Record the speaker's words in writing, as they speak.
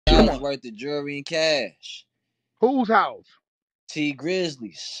$100,000 worth of jewelry and cash. Whose house? Tee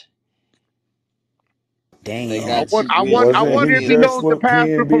Grizzley's. They Damn. I got Tee I Grizzley Wasn't wonder he if he just Theater. knows the with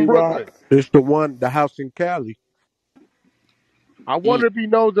pastor PNB from Brooklyn. Rock? It's the house in Cali. I Mm. wonder if he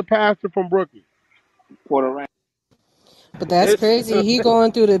knows the pastor from Brooklyn. Puerto Rico. But that's It's crazy. He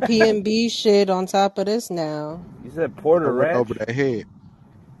going through the PNB shit on top of this now. You said I Porter went Ranch? over their head.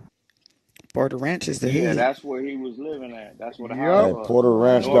 Border Ranch is the Yeah, hood. that's where he was living at. That's where the house Yep. Hey, was. Porter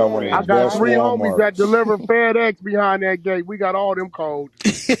Ranch got North one of the I Ranch. got best three homies that Walmarts. deliver FedEx behind that gate. We got all them codes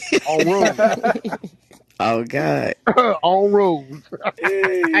on rules. Oh God. On rules.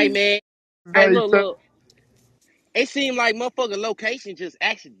 Hey man, hey They look, say, look. It seemed like motherfucker location just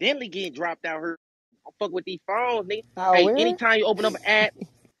accidentally getting dropped out here. I fuck with these phones, nigga. Oh, Hey, where? anytime you open up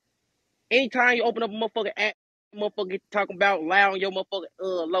a motherfucking app, motherfucker get talking about allowing your motherfucking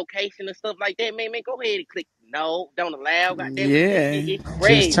location and stuff like that, man, go ahead and click no, don't allow. Goddamn it, this shit Yeah. is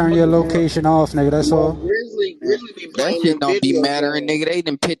Just crazy. turn Fuck your you talking about. location off, nigga. That's Man, all. Man, Grizzly be that playing shit them don't be video mattering, games, nigga. They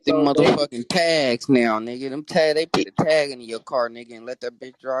done put them so they motherfucking tags now, nigga. Them they put a tag in your car, nigga, and let that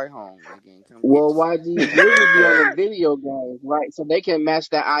bitch drive home, nigga, and come get well, YG Grizzly be on the video games, right? So they can match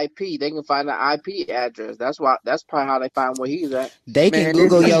that IP. They can find the IP address. That's why. That's probably how they find where he's at. They can Man,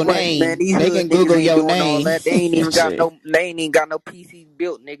 this Google is your what man. name. These They hood can niggas Google ain't your doing all name. that. They ain't even got Shit. no. They ain't even got no PC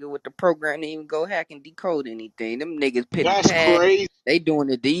built, nigga, with the program to even go hack and decode anything. Them niggas putting That's tag. crazy. They doing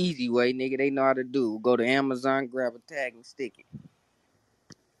it the easy way, nigga. They know how to do. Go to Amazon, grab a tag, and stick it.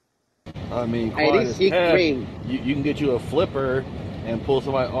 I mean, Hey, quiet this as shit, I kept. mean, You can get you a flipper and pull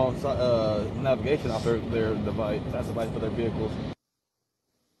somebody on navigation off their device. That's device for their vehicles.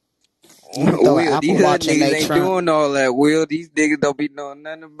 You can throw an Will, these Apple hood Watch in niggas their ain't trunk. doing all that. Will, these niggas don't be knowing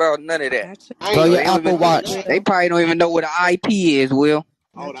nothing about none of that. Not too, I throw ain't So know your they don't even. Apple none of Watch. that. They probably don't even know what an IP is. Will.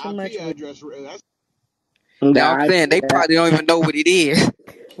 Oh, Not the too much. IP address. That's Now I'm The saying they IP. probably don't even know what it is.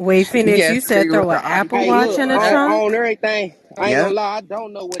 Wait, You Phoenix, you ask them said nigga what throw the an Apple hey, IP Watch look, in the is. on trunk? everything. I ain't gonna Yep. lie, I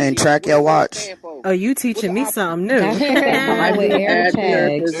don't know what it And is. track your What it watch. stand for? Oh, you What's teaching the me IP? something new. That's what they doing with IP address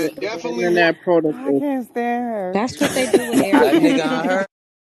AirTags. is Shit. definitely one. I Internet protocol. can't stand her. That's what they do with That nigga AirTags. on her.